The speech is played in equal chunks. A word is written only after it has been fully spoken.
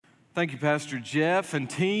Thank you, Pastor Jeff and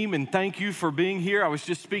team, and thank you for being here. I was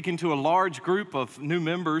just speaking to a large group of new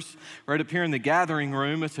members right up here in the gathering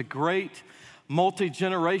room. It's a great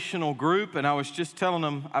multi-generational group, and I was just telling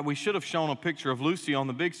them we should have shown a picture of Lucy on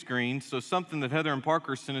the big screen, so something that Heather and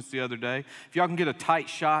Parker sent us the other day. If y'all can get a tight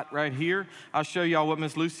shot right here, I'll show y'all what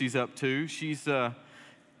Miss Lucy's up to. She's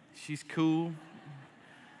cool.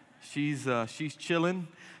 She's chilling.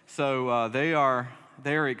 So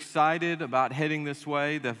they're excited about heading this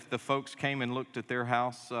way. The folks came and looked at their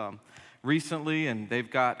house recently, and they've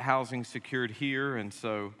got housing secured here. And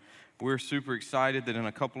so we're super excited that in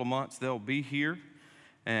a couple of months they'll be here.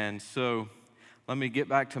 And so let me get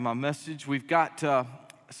back to my message. We've got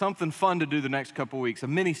something fun to do the next couple of weeks, a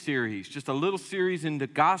mini-series, just a little series in the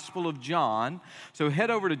Gospel of John. So head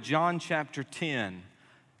over to John chapter 10,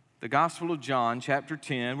 the Gospel of John chapter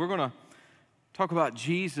 10. We're going to talk about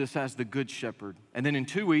Jesus as the Good Shepherd. And then in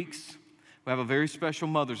 2 weeks, we have a very special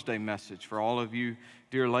Mother's Day message for all of you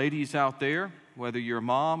dear ladies out there, whether you're a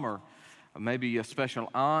mom or maybe a special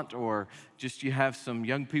aunt or just you have some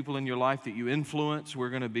young people in your life that you influence. We're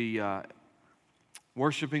going to be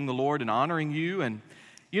worshiping the Lord and honoring you. And,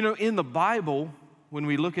 you know, in the Bible, when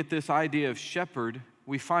we look at this idea of shepherd,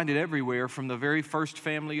 we find it everywhere from the very first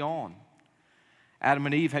family on. Adam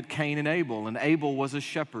and Eve had Cain and Abel was a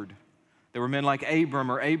shepherd. There were men like Abram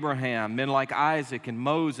or Abraham, men like Isaac and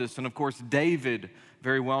Moses, and of course David,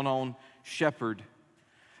 very well-known shepherd.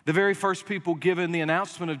 The very first people given the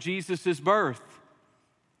announcement of Jesus' birth,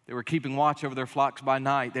 they were keeping watch over their flocks by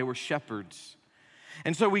night. They were shepherds.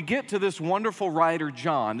 And so we get to this wonderful writer,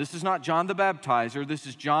 John. This is not John the Baptizer. This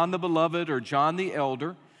is John the Beloved or John the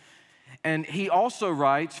Elder. And he also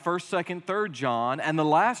writes 1st, 2nd, 3rd John, and the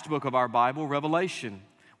last book of our Bible, Revelation.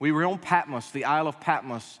 We were on Patmos, the Isle of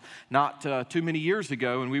Patmos, not too many years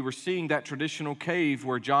ago, and we were seeing that traditional cave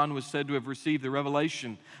where John was said to have received the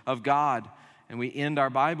revelation of God, and we end our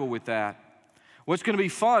Bible with that. What's going to be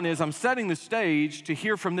fun is I'm setting the stage to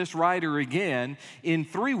hear from this writer again. In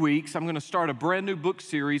 3 weeks, I'm going to start a brand new book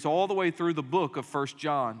series all the way through the book of 1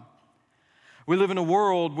 John. We live in a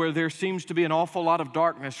world where there seems to be an awful lot of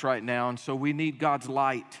darkness right now, and so we need God's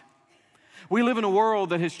light. We live in a world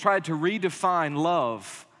that has tried to redefine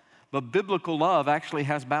love. But biblical love actually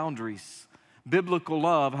has boundaries. Biblical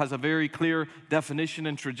love has a very clear definition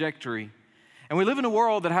and trajectory. And we live in a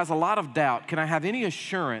world that has a lot of doubt. Can I have any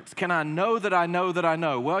assurance? Can I know that I know that I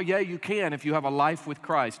know? Well, yeah, you can if you have a life with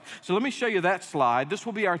Christ. So let me show you that slide. This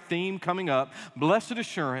will be our theme coming up. Blessed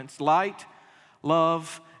assurance, light,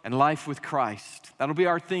 love, and life with Christ. That'll be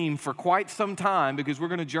our theme for quite some time because we're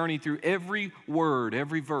going to journey through every word,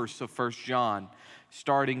 every verse of 1 John,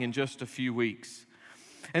 starting in just a few weeks.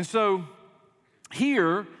 And so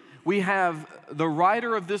here we have the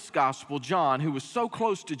writer of this gospel, John, who was so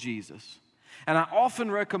close to Jesus. And I often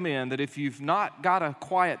recommend that if you've not got a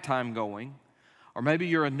quiet time going, or maybe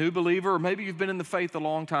you're a new believer, or maybe you've been in the faith a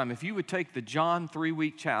long time, if you would take the John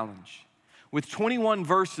 3-week challenge. With 21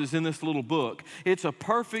 verses in this little book, it's a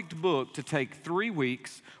perfect book to take 3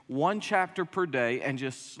 weeks, 1 chapter per day, and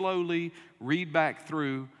just slowly read back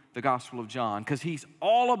through the Gospel of John, because he's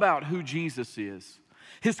all about who Jesus is.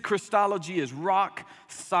 His Christology is rock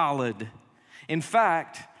solid. In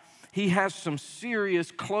fact, he has some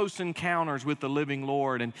serious close encounters with the living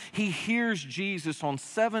Lord, and he hears Jesus on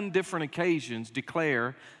 7 different occasions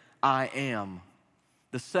declare, I am.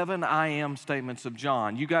 The 7 I am statements of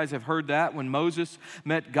John. You guys have heard that when Moses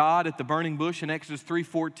met God at the burning bush in Exodus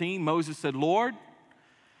 3:14. Moses said, Lord,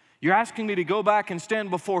 you're asking me to go back and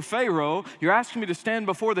stand before Pharaoh. You're asking me to stand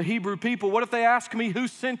before the Hebrew people. What if they ask me who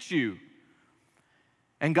sent you?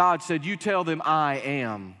 And God said, you tell them I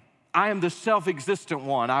am. I am the self-existent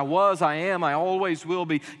one. I was, I am, I always will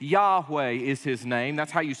be. Yahweh is his name.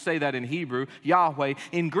 That's how you say that in Hebrew, Yahweh.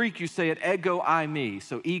 In Greek, you say it ego, I, me.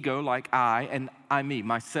 So ego like I, and I, me,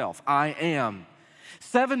 myself. I am.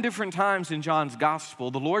 7 different times in John's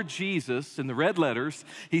gospel, the Lord Jesus, in the red letters,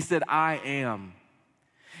 he said, I am.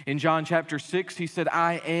 In John chapter 6, he said,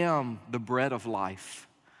 I am the bread of life.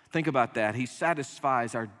 Think about that. He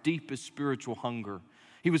satisfies our deepest spiritual hunger.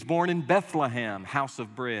 He was born in Bethlehem, house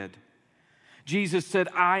of bread. Jesus said,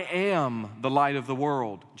 I am the light of the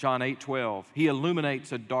world, John 8:12. He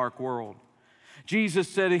illuminates a dark world. Jesus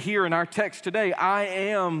said here in our text today, I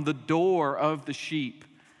am the door of the sheep.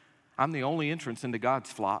 I'm the only entrance into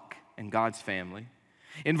God's flock and God's family.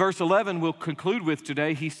 In verse 11, we'll conclude with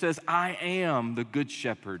today, he says, I am the good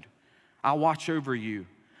shepherd. I watch over you.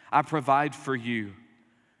 I provide for you.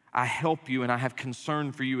 I help you, and I have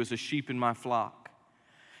concern for you as a sheep in my flock.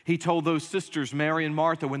 He told those sisters, Mary and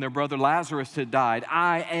Martha, when their brother Lazarus had died,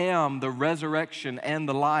 I am the resurrection and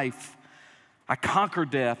the life. I conquer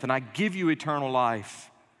death, and I give you eternal life.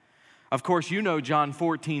 Of course, you know John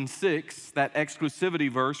 14:6, that exclusivity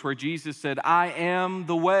verse where Jesus said, I am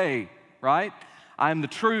the way, right? I am the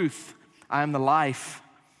truth. I am the life.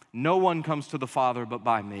 No one comes to the Father but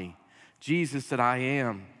by me. Jesus said, I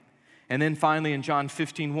am. And then finally in John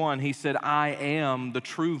 15:1, he said, I am the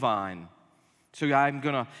true vine. So I'm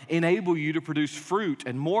going to enable you to produce fruit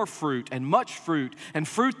and more fruit and much fruit and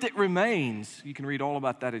fruit that remains. You can read all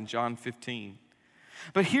about that in John 15.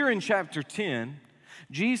 But here in chapter 10,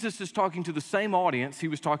 Jesus is talking to the same audience he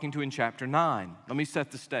was talking to in chapter 9. Let me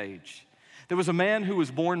set the stage. There was a man who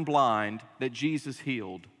was born blind that Jesus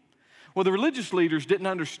healed. Well, the religious leaders didn't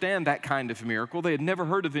understand that kind of miracle. They had never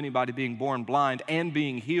heard of anybody being born blind and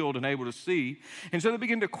being healed and able to see. And so they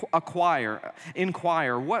began to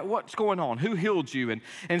inquire, what's going on? Who healed you?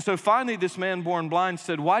 And so finally this man born blind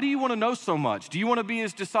said, why do you want to know so much? Do you want to be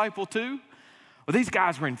his disciple too? Well, these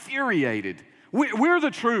guys were infuriated. We're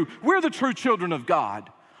the true children of God.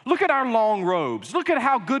 Look at our long robes. Look at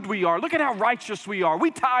how good we are. Look at how righteous we are.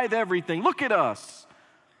 We tithe everything. Look at us.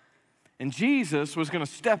 And Jesus was going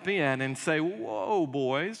to step in and say, whoa,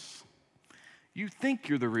 boys, you think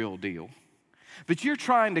you're the real deal, but you're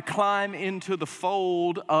trying to climb into the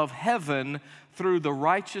fold of heaven through the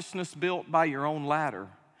righteousness built by your own ladder.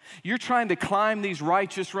 You're trying to climb these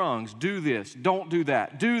righteous rungs. Do this, don't do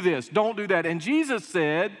that. Do this, don't do that. And Jesus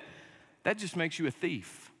said, that just makes you a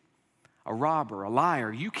thief, a robber, a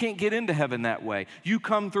liar. You can't get into heaven that way. You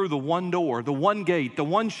come through the one door, the one gate, the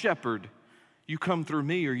one shepherd. You come through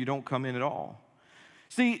me or you don't come in at all.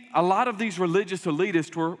 See, a lot of these religious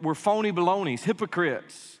elitists were phony balonies,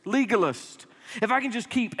 hypocrites, legalists. If I can just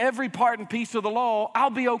keep every part and piece of the law, I'll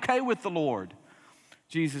be okay with the Lord.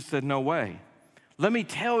 Jesus said, no way. Let me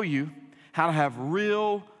tell you how to have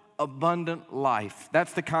real abundant life.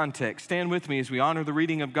 That's the context. Stand with me as we honor the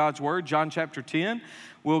reading of God's word. John chapter 10,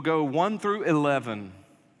 we'll go 1 through 11.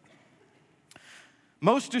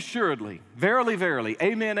 Most assuredly, verily, verily,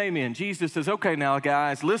 amen, amen. Jesus says, okay, now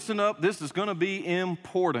guys, listen up. This is going to be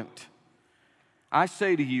important. I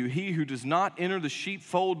say to you, he who does not enter the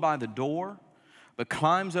sheepfold by the door, but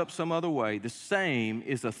climbs up some other way, the same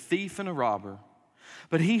is a thief and a robber.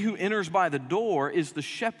 But he who enters by the door is the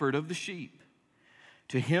shepherd of the sheep.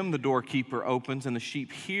 To him the doorkeeper opens, and the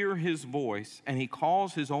sheep hear his voice, and he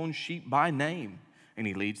calls his own sheep by name, and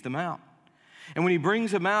he leads them out. And when he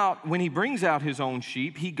brings out his own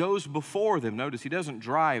sheep, he goes before them. Notice he doesn't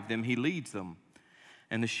drive them, he leads them.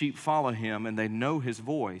 And the sheep follow him, and they know his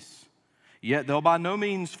voice. Yet they'll by no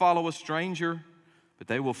means follow a stranger, but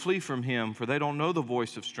they will flee from him, for they don't know the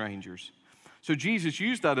voice of strangers. So Jesus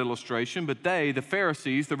used that illustration, but they, the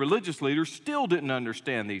Pharisees, the religious leaders, still didn't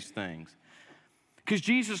understand these things. Because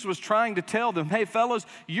Jesus was trying to tell them, hey fellas,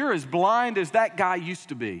 you're as blind as that guy used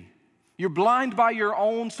to be. You're blind by your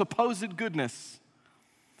own supposed goodness.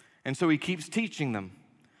 And so he keeps teaching them.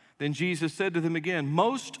 Then Jesus said to them again,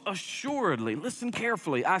 most assuredly, listen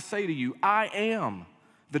carefully, I say to you, I am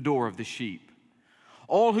the door of the sheep.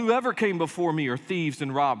 All who ever came before me are thieves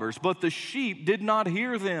and robbers, but the sheep did not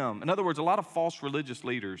hear them. In other words, a lot of false religious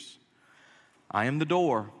leaders. I am the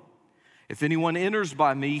door. If anyone enters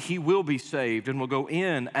by me, he will be saved and will go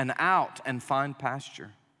in and out and find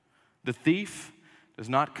pasture. The thief does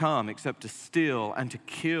not come except to steal and to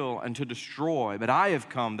kill and to destroy. But I have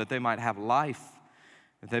come that they might have life,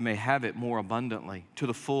 that they may have it more abundantly, to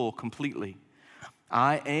the full, completely.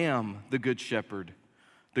 I am the good shepherd.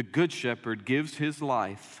 The good shepherd gives his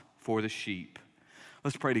life for the sheep.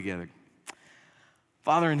 Let's pray together.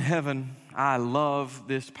 Father in heaven, I love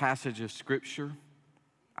this passage of Scripture.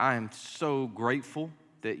 I am so grateful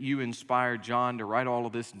that you inspired John to write all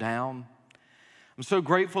of this down. I'm so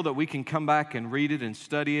grateful that we can come back and read it and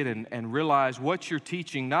study it and realize what you're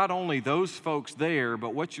teaching, not only those folks there,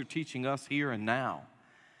 but what you're teaching us here and now.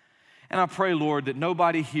 And I pray, Lord, that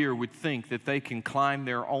nobody here would think that they can climb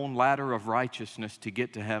their own ladder of righteousness to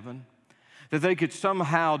get to heaven, that they could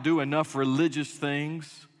somehow do enough religious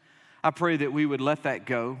things. I pray that we would let that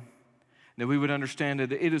go, that we would understand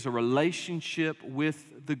that it is a relationship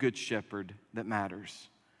with the Good Shepherd that matters.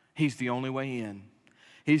 He's the only way in.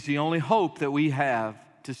 He's the only hope that we have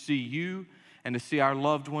to see you and to see our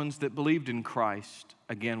loved ones that believed in Christ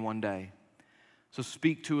again one day. So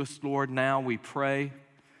speak to us, Lord, now we pray.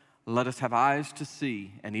 Let us have eyes to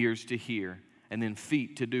see and ears to hear, and then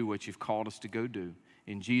feet to do what you've called us to go do.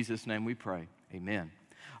 In Jesus' name we pray. Amen.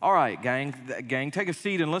 All right, gang, take a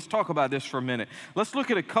seat and let's talk about this for a minute. Let's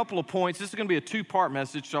look at a couple of points. This is going to be a two-part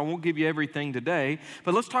message, so I won't give you everything today,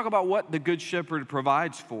 but let's talk about what the Good Shepherd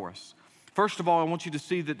provides for us. First of all, I want you to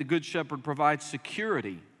see that the Good Shepherd provides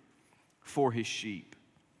security for his sheep.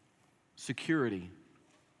 security.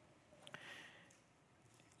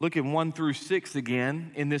 Look at 1 through 6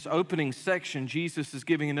 again. In this opening section, Jesus is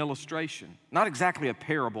giving an illustration. Not exactly a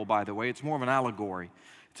parable, by the way. It's more of an allegory.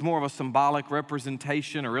 It's more of a symbolic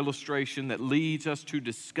representation or illustration that leads us to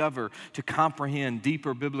discover, to comprehend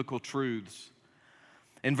deeper biblical truths.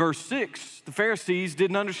 In verse 6, the Pharisees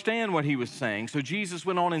didn't understand what he was saying. So Jesus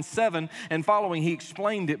went on in 7 and following, he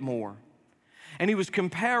explained it more. And he was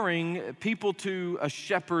comparing people to a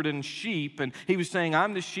shepherd and sheep. And he was saying,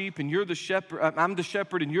 I'm the sheep and you're the shepherd. I'm the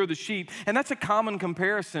shepherd and you're the sheep. And that's a common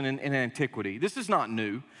comparison in antiquity. This is not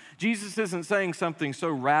new. Jesus isn't saying something so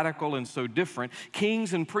radical and so different.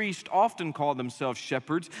 Kings and priests often called themselves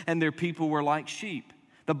shepherds, and their people were like sheep.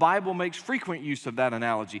 The Bible makes frequent use of that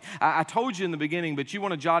analogy. I told you in the beginning, but you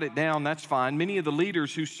want to jot it down, that's fine. Many of the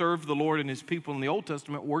leaders who served the Lord and his people in the Old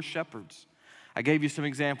Testament were shepherds. I gave you some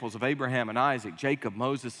examples of Abraham and Isaac, Jacob,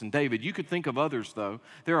 Moses, and David. You could think of others, though.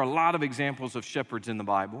 There are a lot of examples of shepherds in the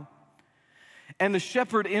Bible. And the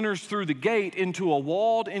shepherd enters through the gate into a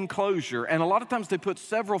walled enclosure, and a lot of times they put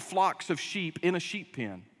several flocks of sheep in a sheep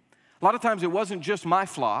pen. A lot of times it wasn't just my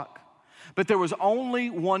flock, but there was only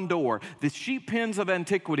one door. The sheep pens of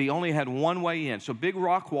antiquity only had one way in, so big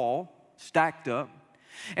rock wall stacked up.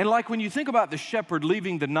 And like when you think about the shepherd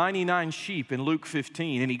leaving the 99 sheep in Luke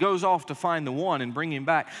 15, and he goes off to find the one and bring him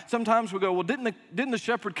back, sometimes we go, well, didn't the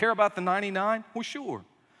shepherd care about the 99? Well, sure.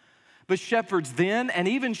 But shepherds then, and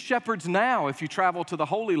even shepherds now, if you travel to the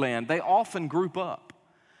Holy Land, they often group up.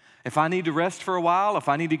 If I need to rest for a while, if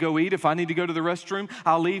I need to go eat, if I need to go to the restroom,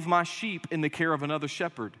 I'll leave my sheep in the care of another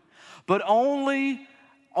shepherd. But only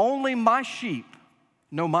my sheep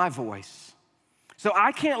know my voice. So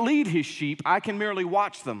I can't lead his sheep, I can merely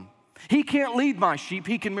watch them. He can't lead my sheep,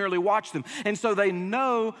 he can merely watch them. And so they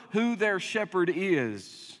know who their shepherd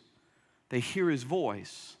is. They hear his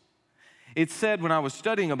voice. It's said when I was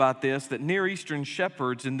studying about this that Near Eastern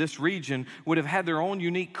shepherds in this region would have had their own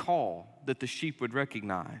unique call that the sheep would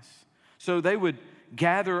recognize. So they would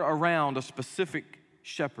gather around a specific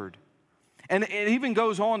shepherd. And it even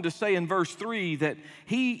goes on to say in verse 3 that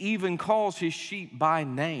he even calls his sheep by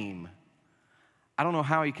name. I don't know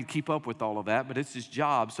how he could keep up with all of that, but it's his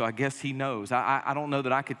job, so I guess he knows. I don't know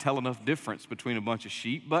that I could tell enough difference between a bunch of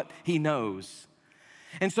sheep, but he knows.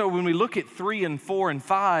 And so when we look at 3 and 4 and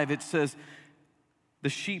 5, it says the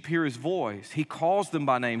sheep hear his voice. He calls them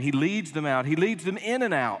by name. He leads them out. He leads them in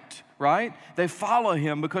and out, right? They follow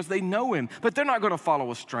him because they know him, but they're not going to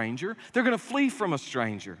follow a stranger. They're going to flee from a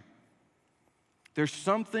stranger. There's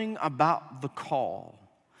something about the call.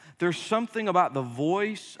 There's something about the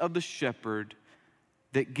voice of the shepherd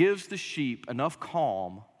that gives the sheep enough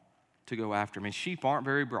calm to go after him. And sheep aren't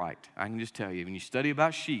very bright. I can just tell you, when you study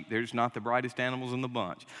about sheep, they're just not the brightest animals in the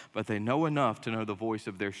bunch, but they know enough to know the voice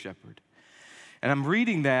of their shepherd. And I'm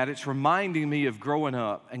reading that, it's reminding me of growing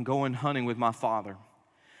up and going hunting with my father.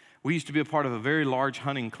 We used to be a part of a very large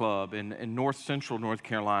hunting club in north central North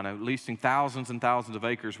Carolina, leasing thousands and thousands of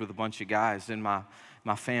acres with a bunch of guys in my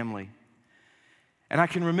family. And I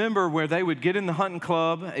can remember where they would get in the hunting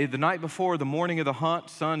club the night before the morning of the hunt,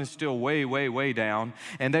 sun is still way, way, way down,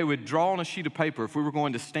 and they would draw on a sheet of paper if we were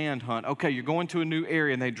going to stand hunt. Okay, you're going to a new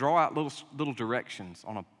area, and they draw out little directions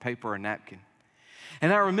on a paper or napkin.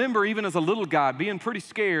 And I remember even as a little guy being pretty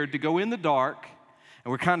scared to go in the dark,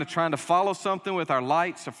 and we're kind of trying to follow something with our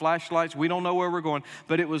lights or flashlights. We don't know where we're going,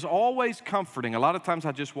 but it was always comforting. A lot of times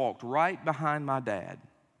I just walked right behind my dad.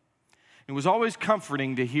 It was always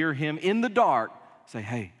comforting to hear him in the dark say,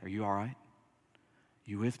 hey, are you all right?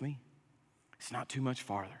 You with me? It's not too much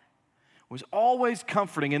farther. It was always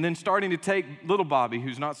comforting. And then starting to take little Bobby,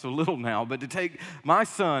 who's not so little now, but to take my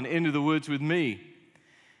son into the woods with me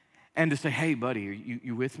and to say, hey, buddy, are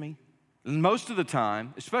you with me? And most of the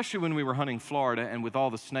time, especially when we were hunting Florida and with all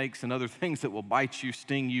the snakes and other things that will bite you,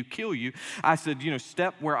 sting you, kill you, I said,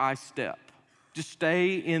 step where I step. Just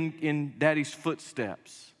stay in Daddy's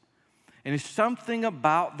footsteps. And it's something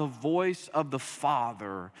about the voice of the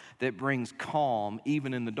Father that brings calm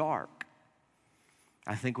even in the dark.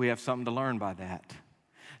 I think we have something to learn by that.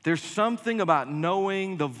 There's something about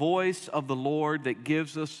knowing the voice of the Lord that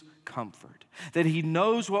gives us comfort, that he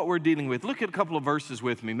knows what we're dealing with. Look at a couple of verses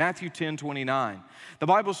with me. Matthew 10:29. The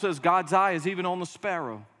Bible says God's eye is even on the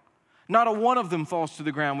sparrow. Not a one of them falls to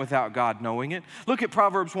the ground without God knowing it. Look at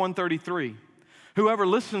Proverbs 1:33. Whoever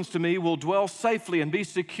listens to me will dwell safely and be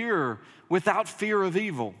secure without fear of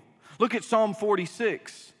evil. Look at Psalm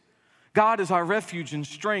 46. God is our refuge and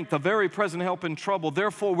strength, a very present help in trouble.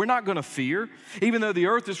 Therefore, we're not going to fear. Even though the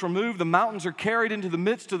earth is removed, the mountains are carried into the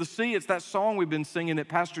midst of the sea. It's that song we've been singing that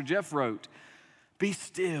Pastor Jeff wrote. Be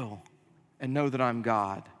still and know that I'm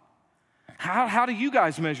God. How do you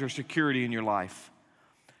guys measure security in your life?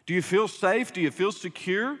 Do you feel safe? Do you feel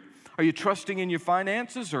secure? Are you trusting in your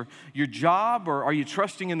finances or your job, or are you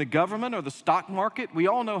trusting in the government or the stock market? We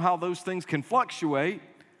all know how those things can fluctuate.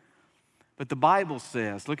 But the Bible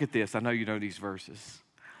says, look at this, I know you know these verses.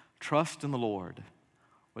 Trust in the Lord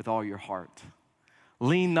with all your heart.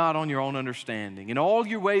 Lean not on your own understanding. In all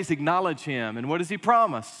your ways acknowledge Him. And what does He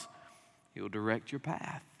promise? He'll direct your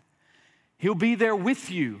path. He'll be there with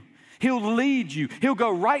you. He'll lead you. He'll go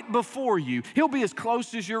right before you. He'll be as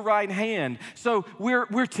close as your right hand. So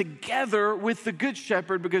we're together with the Good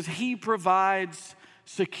Shepherd because He provides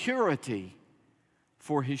security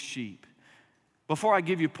for His sheep. Before I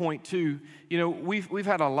give you point two, we've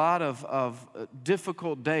had a lot of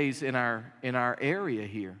difficult days in our area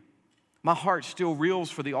here. My heart still reels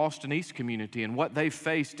for the Austin East community and what they've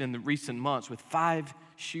faced in the recent months with 5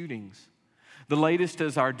 shootings. The latest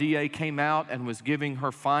as our DA came out and was giving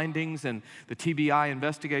her findings and the TBI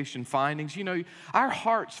investigation findings. Our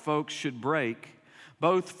hearts, folks, should break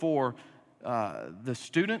both for the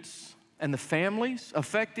students and the families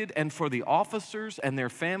affected, and for the officers and their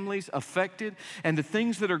families affected, and the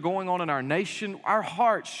things that are going on in our nation. Our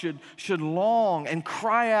hearts should long and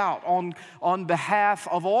cry out on behalf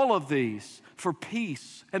of all of these for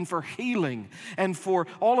peace and for healing and for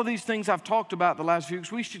all of these things I've talked about the last few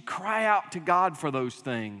weeks. We should cry out to God for those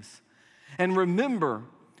things. And remember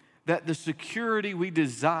that the security we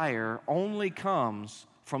desire only comes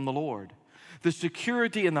from the Lord. The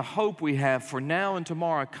security and the hope we have for now and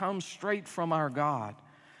tomorrow comes straight from our God.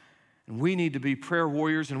 And we need to be prayer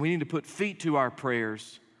warriors, and we need to put feet to our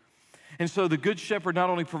prayers. And so the Good Shepherd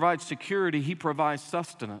not only provides security, He provides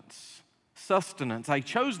sustenance. Sustenance. I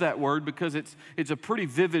chose that word because it's a pretty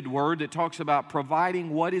vivid word that talks about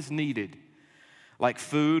providing what is needed, like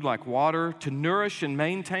food, like water, to nourish and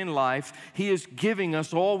maintain life. He is giving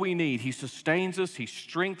us all we need. He sustains us, He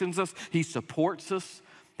strengthens us, He supports us.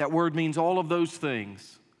 That word means all of those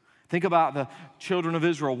things. Think about the children of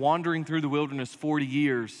Israel wandering through the wilderness 40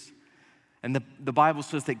 years. And the Bible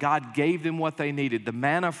says that God gave them what they needed. The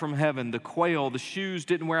manna from heaven, the quail, the shoes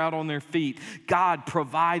didn't wear out on their feet. God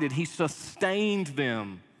provided. He sustained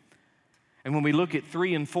them. And when we look at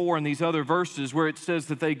 3 and 4 in these other verses where it says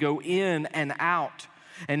that they go in and out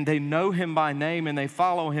and they know Him by name and they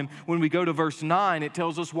follow Him, when we go to verse 9, it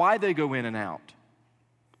tells us why they go in and out.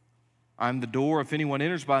 I'm the door. If anyone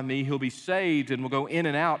enters by me, he'll be saved and will go in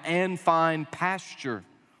and out and find pasture.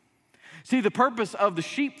 See, the purpose of the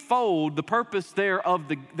sheepfold, the purpose there of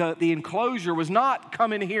the enclosure was not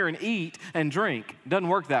come in here and eat and drink. It doesn't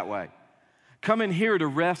work that way. Come in here to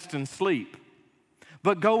rest and sleep.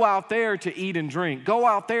 But go out there to eat and drink. Go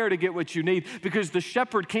out there to get what you need, because the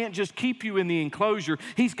shepherd can't just keep you in the enclosure.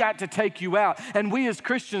 He's got to take you out. And we as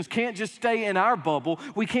Christians can't just stay in our bubble.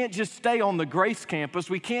 We can't just stay on the Grace campus.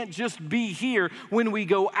 We can't just be here when we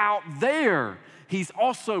go out there. He's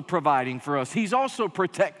also providing for us. He's also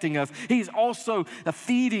protecting us. He's also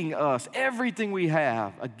feeding us. Everything we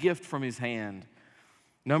have, a gift from His hand.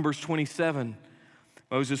 Numbers 27.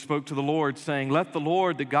 Moses spoke to the Lord, saying, let the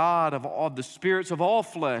Lord, the God of all the spirits of all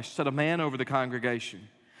flesh, set a man over the congregation,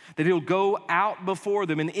 that He'll go out before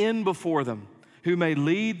them and in before them, who may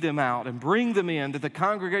lead them out and bring them in, that the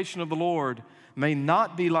congregation of the Lord may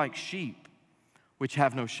not be like sheep, which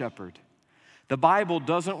have no shepherd. The Bible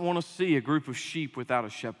doesn't want to see a group of sheep without a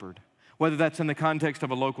shepherd, whether that's in the context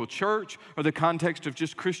of a local church or the context of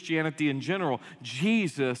just Christianity in general.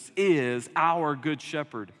 Jesus is our good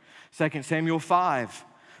shepherd. 2 Samuel 5,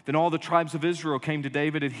 then all the tribes of Israel came to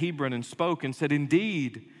David at Hebron and spoke and said,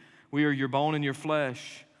 indeed, we are your bone and your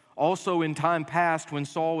flesh. Also in time past, when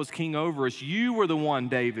Saul was king over us, you were the one,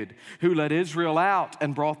 David, who led Israel out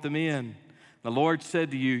and brought them in. The Lord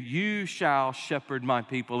said to you, you shall shepherd my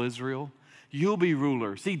people Israel. You'll be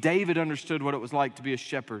ruler. See, David understood what it was like to be a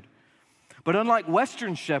shepherd. But unlike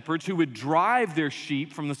Western shepherds who would drive their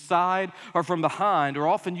sheep from the side or from behind, or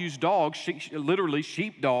often use dogs, literally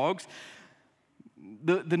sheep dogs,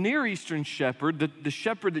 the Near Eastern shepherd, the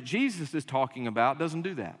shepherd that Jesus is talking about, doesn't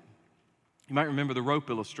do that. You might remember the rope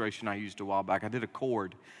illustration I used a while back. I did a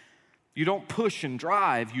cord. You don't push and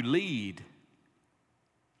drive, you lead.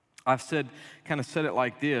 I've said it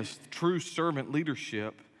like this: true servant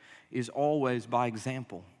leadership is always by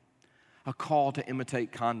example, a call to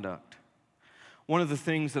imitate conduct. One of the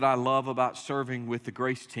things that I love about serving with the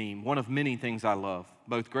Grace team, one of many things I love,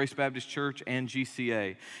 both Grace Baptist Church and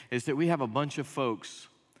GCA, is that we have a bunch of folks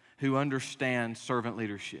who understand servant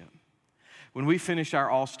leadership. When we finish our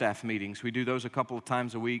all-staff meetings, we do those a couple of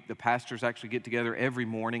times a week. The pastors actually get together every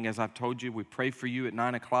morning. As I've told you, we pray for you at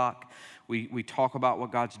 9 o'clock. We talk about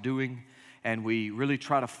what God's doing. and we really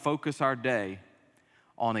try to focus our day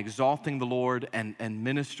on exalting the Lord and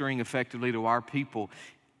ministering effectively to our people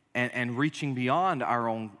and reaching beyond our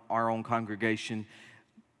own congregation.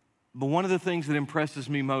 But one of the things that impresses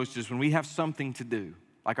me most is when we have something to do,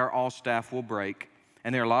 like our all staff will break,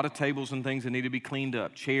 and there are a lot of tables and things that need to be cleaned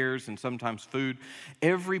up, chairs and sometimes food.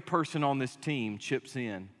 Every person on this team chips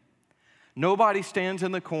in. Nobody stands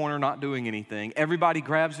in the corner not doing anything. Everybody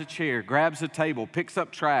grabs a chair, grabs a table, picks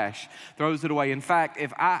up trash, throws it away. In fact,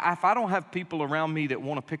 if I don't have people around me that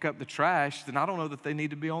want to pick up the trash, then I don't know that they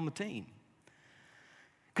need to be on the team.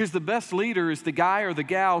 Because the best leader is the guy or the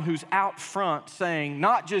gal who's out front saying,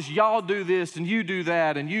 not just y'all do this and you do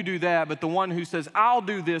that and you do that, but the one who says, I'll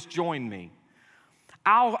do this, join me.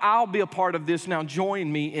 I'll be a part of this, now join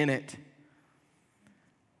me in it.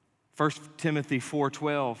 1 Timothy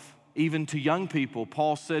 4:12, even to young people,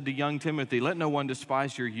 Paul said to young Timothy, let no one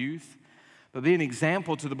despise your youth, but be an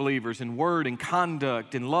example to the believers in word and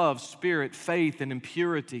conduct, in love, spirit, faith, and in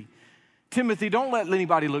purity. Timothy, don't let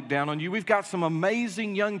anybody look down on you. We've got some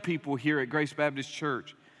amazing young people here at Grace Baptist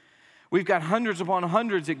Church. We've got hundreds upon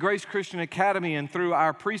hundreds at Grace Christian Academy and through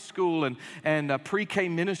our preschool and pre-K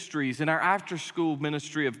ministries and our after-school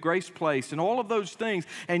ministry of Grace Place and all of those things.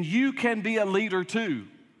 And you can be a leader too.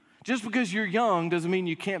 Just because you're young doesn't mean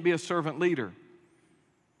you can't be a servant leader.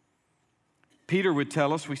 Peter would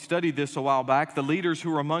tell us, we studied this a while back, the leaders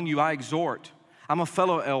who are among you I exhort. I'm a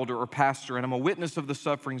fellow elder or pastor, and I'm a witness of the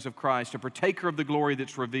sufferings of Christ, a partaker of the glory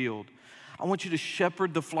that's revealed. I want you to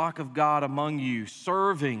shepherd the flock of God among you,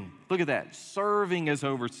 serving, look at that, serving as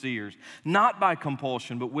overseers, not by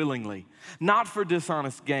compulsion, but willingly, not for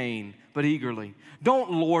dishonest gain, but eagerly.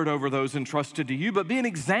 Don't lord over those entrusted to you, but be an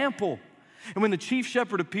example. And when the chief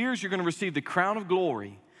shepherd appears, you're going to receive the crown of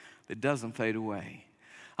glory that doesn't fade away.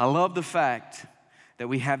 I love the fact that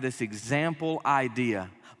we have this example idea.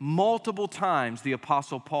 Multiple times the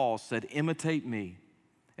Apostle Paul said, imitate me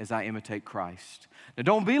as I imitate Christ. Now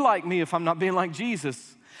don't be like me if I'm not being like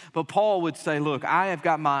Jesus. But Paul would say, look, I have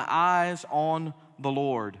got my eyes on the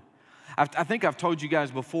Lord. I think I've told you guys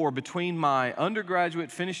before, between my undergraduate,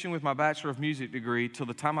 finishing with my Bachelor of Music degree, till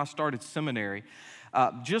the time I started seminary,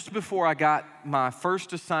 just before I got my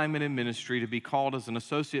first assignment in ministry to be called as an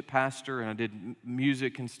associate pastor, and I did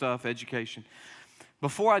music and stuff, education.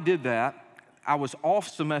 Before I did that, I was off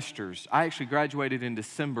semesters. I actually graduated in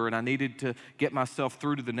December, and I needed to get myself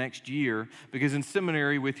through to the next year because in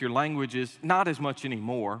seminary with your languages, not as much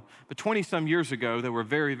anymore, but 20-some years ago, they were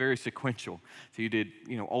very, very sequential. So you did,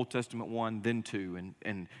 Old Testament 1, then 2,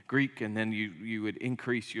 and Greek, and then you would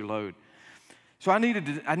increase your load. So I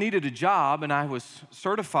needed a job, and I was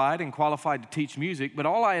certified and qualified to teach music, but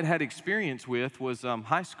all I had experience with was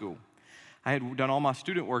high school. I had done all my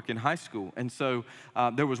student work in high school. And so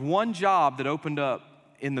there was one job that opened up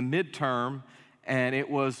in the midterm, and it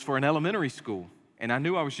was for an elementary school. And I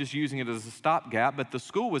knew I was just using it as a stopgap, but the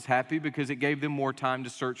school was happy because it gave them more time to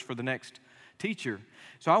search for the next teacher.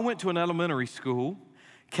 So I went to an elementary school,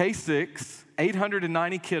 K-6,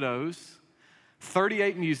 890 kiddos,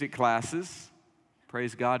 38 music classes.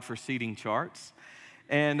 Praise God for seating charts.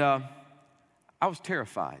 And I was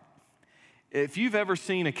terrified. If you've ever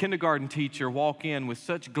seen a kindergarten teacher walk in with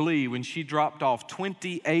such glee when she dropped off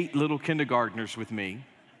 28 little kindergartners with me,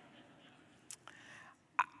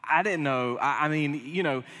 I didn't know.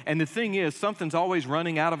 And the thing is, something's always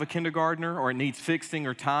running out of a kindergartner or it needs fixing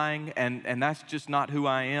or tying, and that's just not who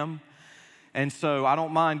I am. And so I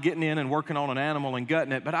don't mind getting in and working on an animal and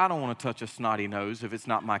gutting it, but I don't want to touch a snotty nose if it's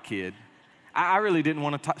not my kid. I really didn't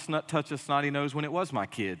want to touch a snotty nose when it was my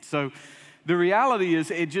kid. So the reality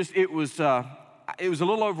is it was a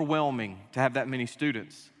little overwhelming to have that many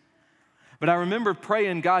students. But I remember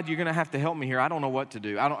praying, God, you're going to have to help me here. I don't know what to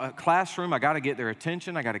do. A classroom, I got to get their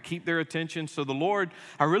attention. I got to keep their attention. So the Lord,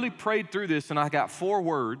 I really prayed through this, and I got 4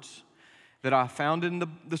 words that I found in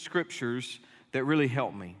the scriptures that really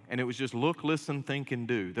helped me. And it was just look, listen, think, and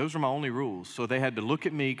do. Those were my only rules. So they had to look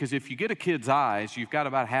at me, because if you get a kid's eyes, you've got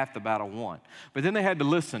about half the battle won. But then they had to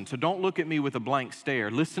listen. So don't look at me with a blank stare.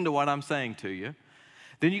 Listen to what I'm saying to you.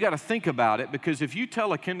 Then you got to think about it, because if you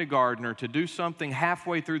tell a kindergartner to do something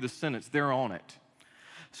halfway through the sentence, they're on it.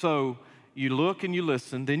 So you look and you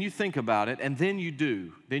listen, then you think about it, and then you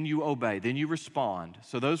do. Then you obey. Then you respond.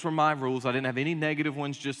 So those were my rules. I didn't have any negative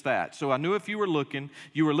ones, just that. So I knew if you were looking,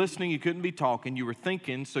 you were listening, you couldn't be talking, you were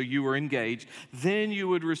thinking, so you were engaged, then you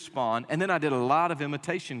would respond. And then I did a lot of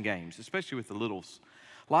imitation games, especially with the littles.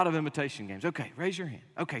 A lot of imitation games. Okay, raise your hand.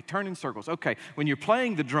 Okay, turn in circles. Okay, when you're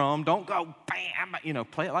playing the drum, don't go bam,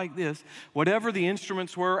 play it like this. Whatever the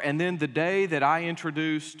instruments were, and then the day that I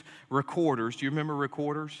introduced recorders, do you remember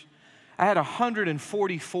recorders? I had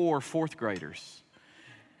 144 fourth graders.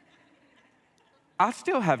 I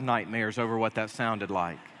still have nightmares over what that sounded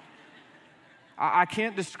like. I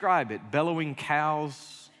can't describe it. Bellowing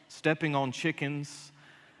cows, stepping on chickens,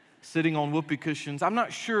 sitting on whoopee cushions. I'm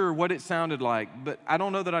not sure what it sounded like, but I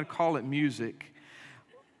don't know that I'd call it music.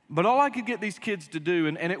 But all I could get these kids to do,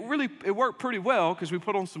 and it worked pretty well because we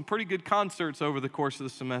put on some pretty good concerts over the course of the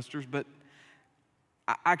semesters, but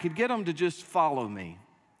I could get them to just follow me.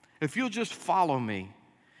 If you'll just follow me,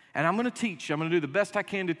 and I'm going to teach you. I'm going to do the best I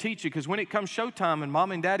can to teach you, because when it comes showtime and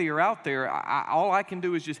mom and daddy are out there, all I can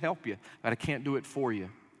do is just help you, but I can't do it for you.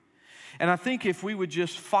 And I think if we would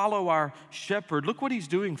just follow our shepherd, look what he's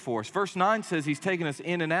doing for us. Verse 9 says he's taking us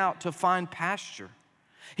in and out to find pasture.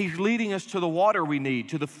 He's leading us to the water we need,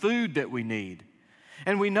 to the food that we need.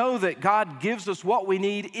 And we know that God gives us what we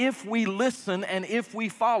need if we listen and if we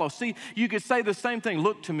follow. See, you could say the same thing.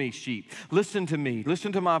 Look to me, sheep. Listen to me.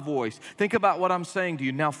 Listen to my voice. Think about what I'm saying to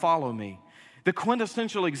you. Now follow me. The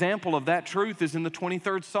quintessential example of that truth is in the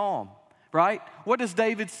 23rd Psalm, right? What does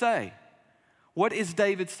David say? What is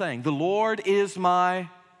David saying? The Lord is my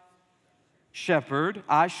shepherd.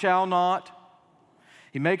 I shall not.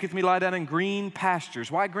 He maketh me lie down in green pastures.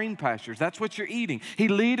 Why green pastures? That's what you're eating. He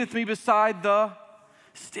leadeth me beside the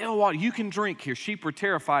still water. You can drink here. Sheep are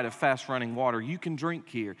terrified of fast-running water. You can drink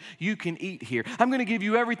here. You can eat here. I'm going to give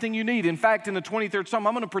you everything you need. In fact, in the 23rd Psalm,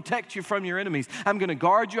 I'm going to protect you from your enemies. I'm going to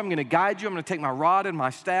guard you. I'm going to guide you. I'm going to take my rod and my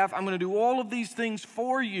staff. I'm going to do all of these things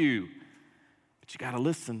for you. But you got to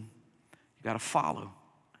listen. You got to follow.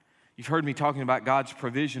 You've heard me talking about God's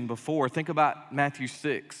provision before. Think about Matthew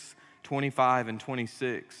 6, 25 and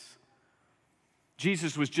 26.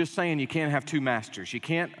 Jesus was just saying you can't have two masters. You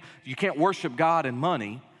can't worship God and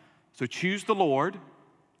money. So choose the Lord.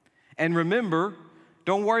 And remember,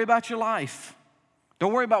 don't worry about your life.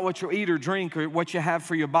 Don't worry about what you'll eat or drink or what you have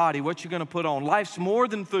for your body, what you're going to put on. Life's more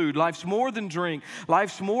than food. Life's more than drink.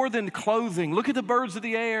 Life's more than clothing. Look at the birds of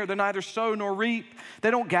the air. They neither sow nor reap.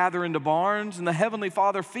 They don't gather into barns, and the Heavenly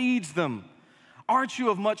Father feeds them. Aren't you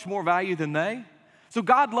of much more value than they? So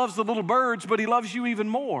God loves the little birds, but He loves you even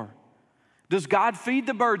more. Does God feed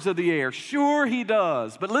the birds of the air? Sure, He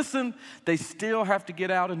does. But listen, they still have to get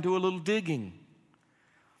out and do a little digging.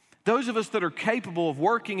 Those of us that are capable of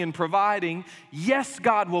working and providing, yes,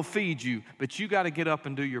 God will feed you, but you got to get up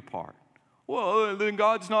and do your part. Well, then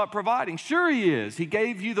God's not providing. Sure He is. He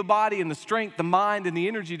gave you the body and the strength, the mind and the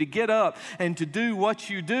energy to get up and to do what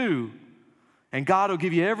you do. And God will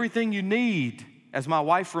give you everything you need. As my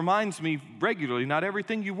wife reminds me regularly, not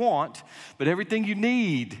everything you want, but everything you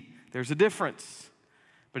need. There's a difference,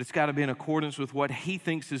 but it's got to be in accordance with what He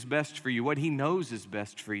thinks is best for you, what He knows is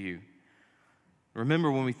best for you.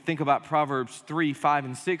 Remember, when we think about Proverbs 3, 5,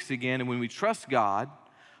 and 6 again, and when we trust God,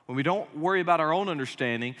 when we don't worry about our own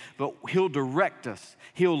understanding, but He'll direct us.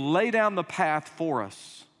 He'll lay down the path for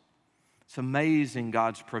us. It's amazing,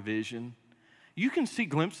 God's provision. You can see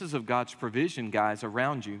glimpses of God's provision, guys,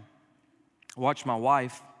 around you. I watched my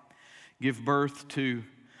wife give birth to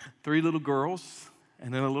 3 little girls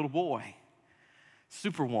and then a little boy.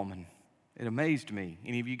 Superwoman. It amazed me.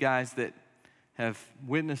 Any of you guys that have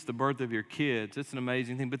witnessed the birth of your kids, it's an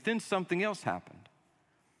amazing thing. But then something else happened.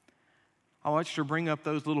 I watched her bring up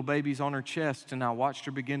those little babies on her chest, and I watched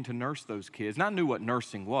her begin to nurse those kids. And I knew what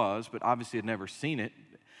nursing was, but obviously had never seen it.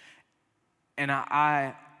 And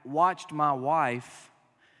I watched my wife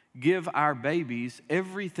give our babies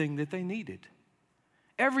everything that they needed.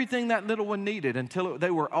 Everything that little one needed until they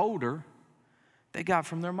were older, they got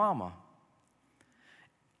from their mama.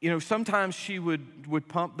 You know, sometimes she would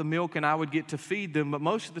pump the milk and I would get to feed them, but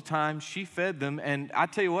most of the time she fed them. And I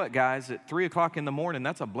tell you what, guys, at 3 o'clock in the morning,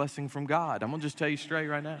 that's a blessing from God. I'm going to just tell you straight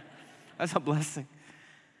right now. That's a blessing.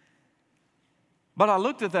 But I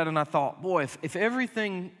looked at that and I thought, boy, if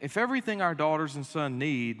everything our daughters and son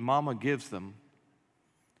need, mama gives them,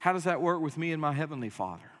 how does that work with me and my Heavenly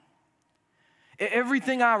Father?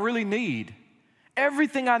 Everything I really need,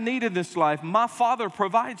 everything I need in this life, my Father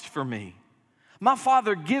provides for me. My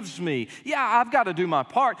Father gives me. Yeah, I've got to do my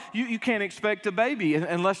part. You can't expect a baby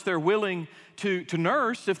unless they're willing to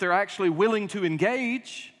nurse, if they're actually willing to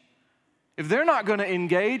engage. If they're not going to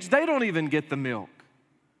engage, they don't even get the milk.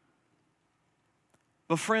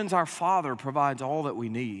 But friends, our Father provides all that we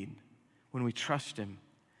need when we trust Him,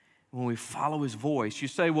 when we follow His voice. You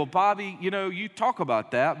say, well, Bobby, you talk about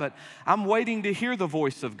that, but I'm waiting to hear the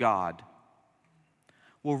voice of God.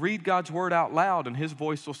 Well, read God's word out loud and His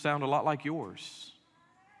voice will sound a lot like yours.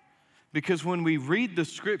 Because when we read the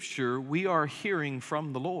scripture, we are hearing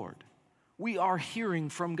from the Lord. We are hearing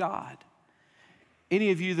from God.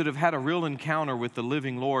 Any of you that have had a real encounter with the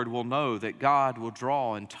living Lord will know that God will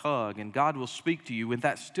draw and tug, and God will speak to you with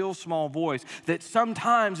that still small voice that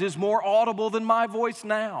sometimes is more audible than my voice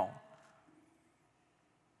now.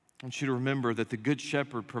 I want you to remember that the Good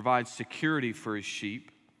Shepherd provides security for his sheep.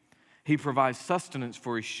 He provides sustenance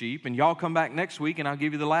for his sheep. And y'all come back next week and I'll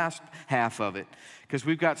give you the last half of it, because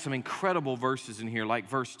we've got some incredible verses in here, like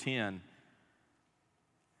verse 10.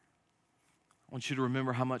 I want you to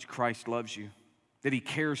remember how much Christ loves you, that he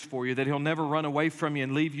cares for you, that he'll never run away from you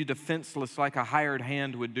and leave you defenseless like a hired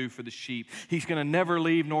hand would do for the sheep. He's going to never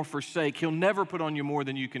leave nor forsake. He'll never put on you more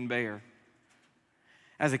than you can bear.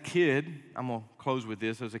 As a kid, I'm going to close with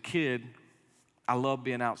this. As a kid, I loved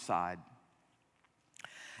being outside.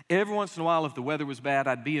 Every once in a while, if the weather was bad,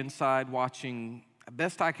 I'd be inside watching,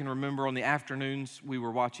 best I can remember on the afternoons, we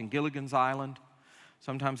were watching Gilligan's Island,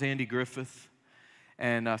 sometimes Andy Griffith,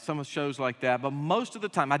 and some of shows like that. But most of the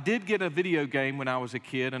time, I did get a video game when I was a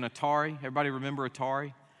kid, an Atari. Everybody remember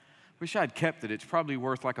Atari? Wish I'd kept it. It's probably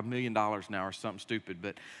worth like $1 million now or something stupid.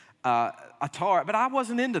 But Atari, but I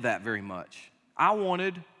wasn't into that very much. I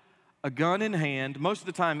wanted a gun in hand, most of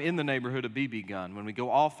the time in the neighborhood, a BB gun. When we go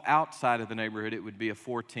off outside of the neighborhood, it would be a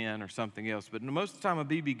 410 or something else. But most of the time, a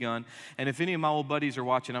BB gun. And if any of my old buddies are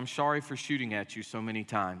watching, I'm sorry for shooting at you so many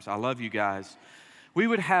times. I love you guys. We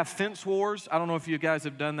would have fence wars. I don't know if you guys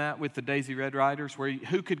have done that with the Daisy Red Riders, where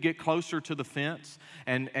who could get closer to the fence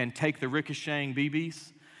and take the ricocheting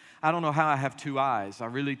BBs. I don't know how I have two eyes. I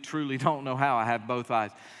really, truly don't know how I have both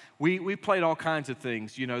eyes. We played all kinds of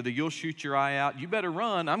things, you know, the you'll shoot your eye out, you better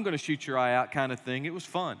run, I'm going to shoot your eye out kind of thing. It was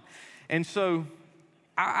fun. And so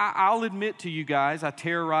I'll admit to you guys, I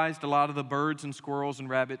terrorized a lot of the birds and squirrels and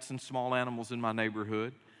rabbits and small animals in my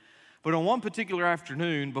neighborhood. But on one particular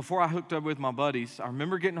afternoon, before I hooked up with my buddies, I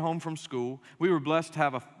remember getting home from school. We were blessed to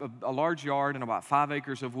have a large yard and about 5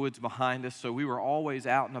 acres of woods behind us, so we were always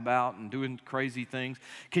out and about and doing crazy things.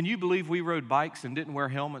 Can you believe we rode bikes and didn't wear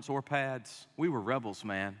helmets or pads? We were rebels,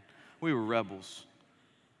 man. We were rebels.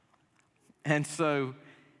 And so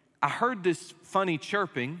I heard this funny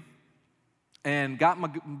chirping and got my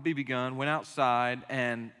BB gun, went outside,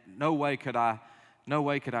 and no way could I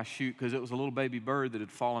shoot, because it was a little baby bird that had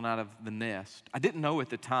fallen out of the nest. I didn't know at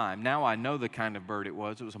the time. Now I know the kind of bird it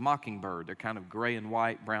was. It was a mockingbird. They're kind of gray and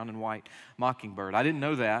white, brown and white mockingbird. I didn't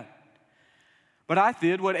know that. But I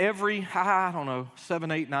did what every,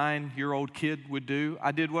 7, 8, 9-year-old kid would do.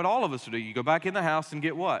 I did what all of us would do. You go back in the house and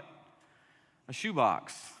get what? A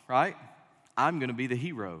shoebox, right? I'm going to be the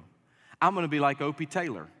hero. I'm going to be like Opie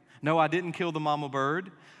Taylor. No, I didn't kill the mama bird,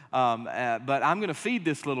 but I'm going to feed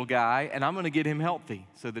this little guy, and I'm going to get him healthy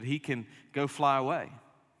so that he can go fly away.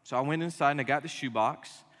 So I went inside, and I got the shoebox,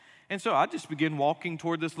 and so I just began walking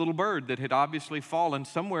toward this little bird that had obviously fallen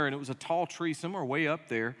somewhere, and it was a tall tree somewhere way up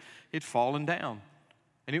there. It had fallen down,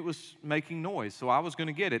 and it was making noise, so I was going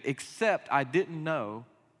to get it, except I didn't know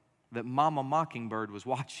that Mama Mockingbird was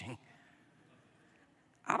watching.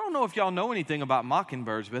 I don't know if y'all know anything about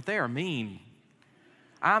mockingbirds, but they are mean.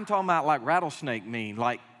 I'm talking about like rattlesnake mean,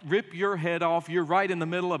 like rip your head off, you're right in the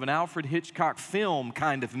middle of an Alfred Hitchcock film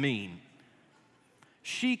kind of mean.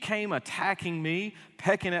 She came attacking me,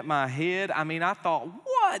 pecking at my head. I mean, I thought,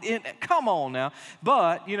 come on now.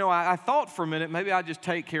 But, you know, I thought for a minute, maybe I'd just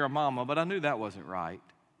take care of Mama, but I knew that wasn't right.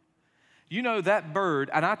 You know, that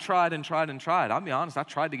bird, and I tried and tried and tried. I'll be honest, I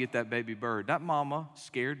tried to get that baby bird. That mama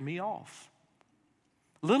scared me off.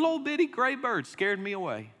 Little old bitty gray bird scared me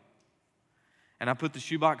away. And I put the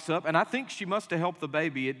shoebox up, and I think she must have helped the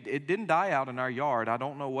baby. It didn't die out in our yard. I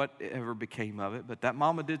don't know what ever became of it, but that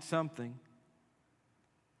mama did something.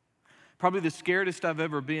 Probably the scaredest I've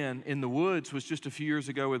ever been in the woods was just a few years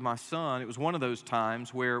ago with my son. It was one of those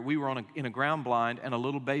times where we were in a ground blind, and a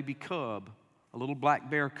little baby cub, a little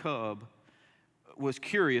black bear cub, was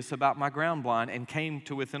curious about my ground blind and came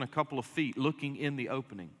to within a couple of feet looking in the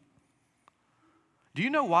opening. Do you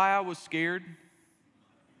know why I was scared?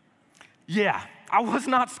 Yeah, I was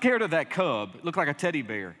not scared of that cub. It looked like a teddy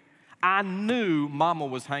bear. I knew Mama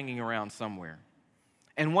was hanging around somewhere.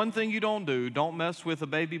 And one thing you don't do, don't mess with a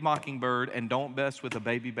baby mockingbird and don't mess with a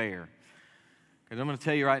baby bear. Because I'm going to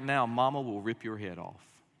tell you right now, Mama will rip your head off.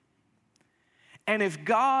 And if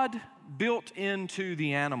God built into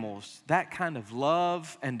the animals that kind of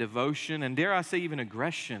love and devotion, and dare I say even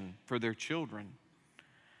aggression for their children,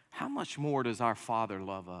 how much more does our Father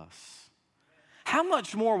love us? How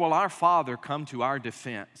much more will our Father come to our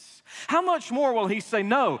defense? How much more will He say,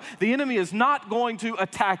 no, the enemy is not going to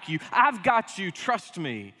attack you. I've got you, trust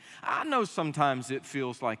me. I know sometimes it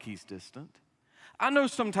feels like He's distant. I know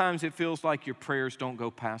sometimes it feels like your prayers don't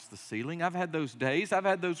go past the ceiling. I've had those days, I've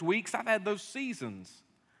had those weeks, I've had those seasons.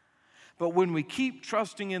 But when we keep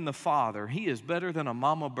trusting in the Father, He is better than a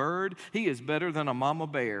mama bird. He is better than a mama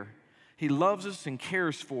bear. He loves us and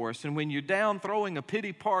cares for us. And when you're down throwing a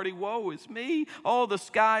pity party, woe is me. Oh, the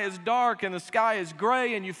sky is dark and the sky is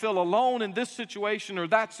gray and you feel alone in this situation or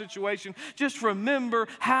that situation, just remember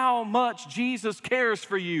how much Jesus cares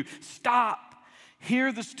for you. Stop.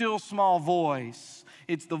 Hear the still small voice.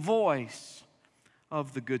 It's the voice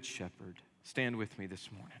of the Good Shepherd. Stand with me this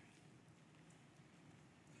morning.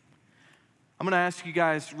 I'm going to ask you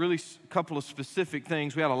guys really a couple of specific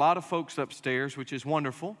things. We had a lot of folks upstairs, which is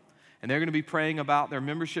wonderful. And they're going to be praying about their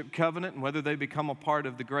membership covenant and whether they become a part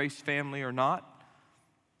of the Grace family or not.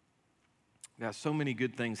 There's so many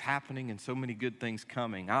good things happening and so many good things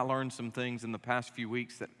coming. I learned some things in the past few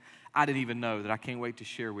weeks that I didn't even know that I can't wait to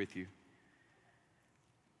share with you.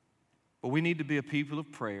 But we need to be a people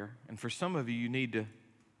of prayer. And for some of you, you need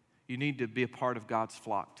to be a part of God's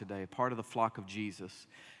flock today, a part of the flock of Jesus.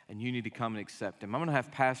 And you need to come and accept Him. I'm going to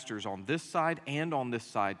have pastors on this side and on this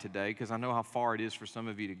side today because I know how far it is for some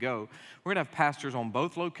of you to go. We're going to have pastors on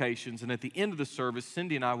both locations, and at the end of the service,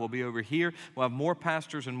 Cindy and I will be over here. We'll have more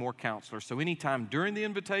pastors and more counselors. So anytime during the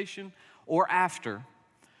invitation or after,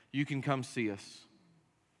 you can come see us.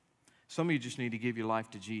 Some of you just need to give your life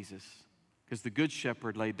to Jesus because the Good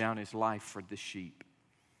Shepherd laid down His life for the sheep.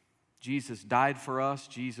 Jesus died for us.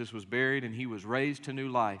 Jesus was buried, and He was raised to new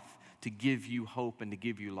life to give you hope and to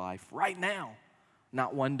give you life right now.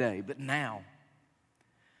 Not one day, but now.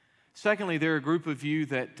 Secondly, there are a group of you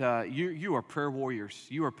that you are prayer warriors.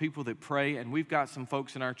 You are people that pray, and we've got some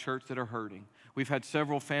folks in our church that are hurting. We've had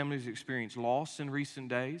several families experience loss in recent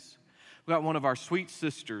days. We've got one of our sweet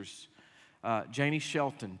sisters, Janie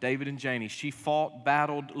Shelton, David and Janie. She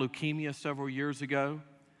battled leukemia several years ago.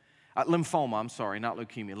 Lymphoma, I'm sorry, not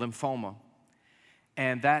leukemia, lymphoma.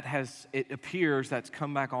 And it appears that's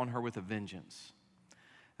come back on her with a vengeance.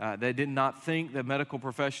 They did not think, the medical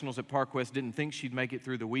professionals at Park West didn't think she'd make it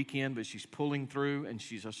through the weekend, but she's pulling through, and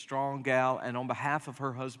she's a strong gal. And on behalf of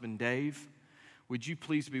her husband, Dave, would you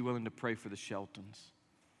please be willing to pray for the Sheltons?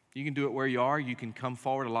 You can do it where you are. You can come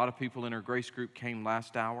forward. A lot of people in our grace group came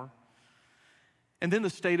last hour. And then the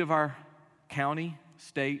state of our county,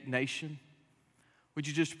 state, nation. Would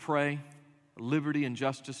you just pray? Liberty and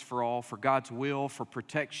justice for all, for God's will, for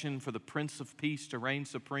protection, for the Prince of Peace to reign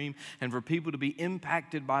supreme, and for people to be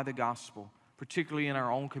impacted by the gospel, particularly in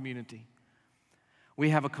our own community. We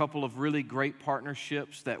have a couple of really great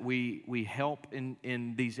partnerships that we help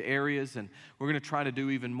in these areas, and we're going to try to do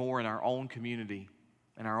even more in our own community,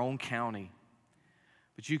 in our own county.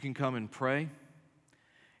 But you can come and pray.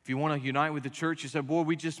 If you want to unite with the church, you say, boy,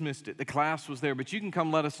 we just missed it. The class was there, but you can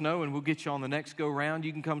come let us know and we'll get you on the next go round.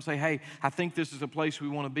 You can come say, hey, I think this is a place we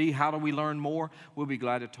want to be. How do we learn more? We'll be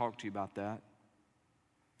glad to talk to you about that.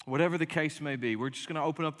 Whatever the case may be, we're just going to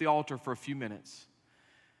open up the altar for a few minutes.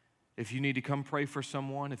 If you need to come pray for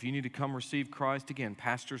someone, if you need to come receive Christ, again,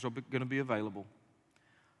 pastors are going to be available.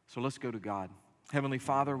 So let's go to God. Heavenly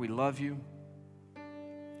Father, we love you.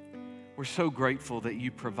 We're so grateful that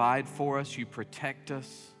you provide for us, you protect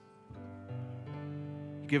us,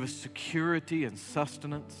 you give us security and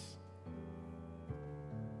sustenance.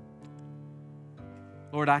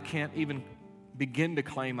 Lord, I can't even begin to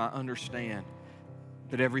claim I understand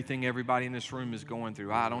that everything everybody in this room is going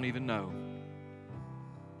through. I don't even know.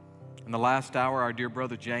 In the last hour, our dear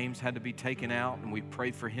brother James had to be taken out, and we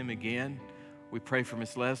pray for him again. We pray for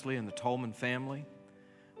Miss Leslie and the Tolman family.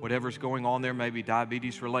 Whatever's going on there, maybe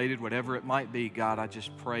diabetes related, whatever it might be, God, I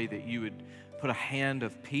just pray that you would put a hand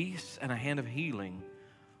of peace and a hand of healing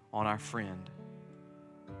on our friend.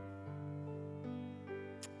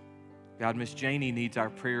 God, Miss Janie needs our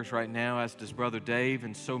prayers right now, as does Brother Dave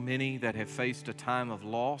and so many that have faced a time of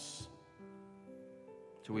loss.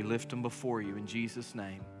 So we lift them before you in Jesus'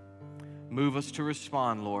 name. Move us to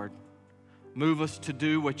respond, Lord. Move us to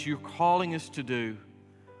do what you're calling us to do.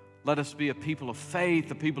 Let us be a people of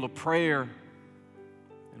faith, a people of prayer,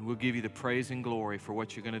 and we'll give you the praise and glory for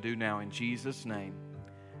what you're going to do now in Jesus' name.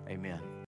 Amen.